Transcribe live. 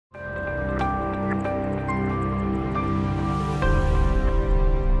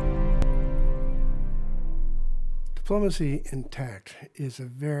Diplomacy and tact is a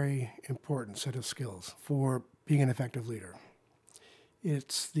very important set of skills for being an effective leader.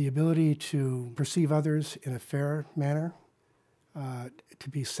 It's the ability to perceive others in a fair manner, to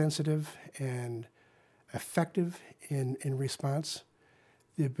be sensitive and effective in response,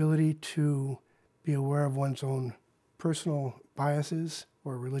 the ability to be aware of one's own personal biases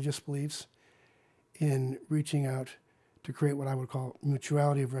or religious beliefs in reaching out to create what I would call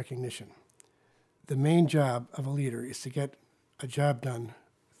mutuality of recognition. The main job of a leader is to get a job done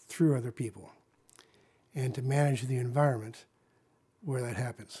through other people and to manage the environment where that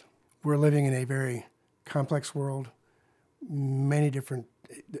happens. We're living in a very complex world,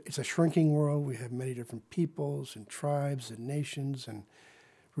 it's a shrinking world. We have many different peoples and tribes and nations and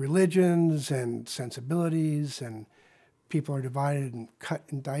religions and sensibilities, and people are divided and cut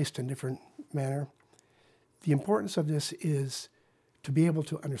and diced in different manner. The importance of this is to be able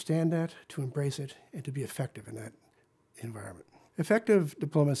to understand that, to embrace it, and to be effective in that environment. Effective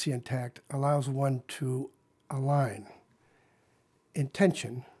diplomacy and tact allows one to align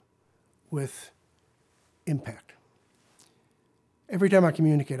intention with impact. Every time I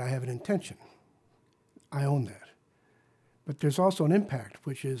communicate, I have an intention. I own that. But there's also an impact,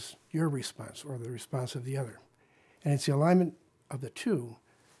 which is your response or the response of the other. And it's the alignment of the two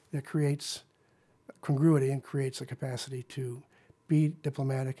that creates congruity and creates a capacity to be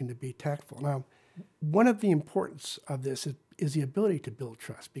diplomatic and to be tactful. Now, one of the importance of this is the ability to build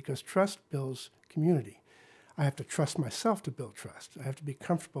trust, because trust builds community. I have to trust myself to build trust. I have to be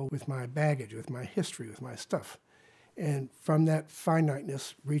comfortable with my baggage, with my history, with my stuff. And from that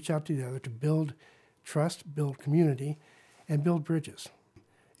finiteness, reach out to the other to build trust, build community, and build bridges.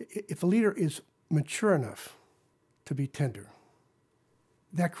 If a leader is mature enough to be tender,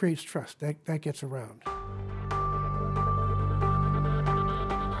 that creates trust, that gets around.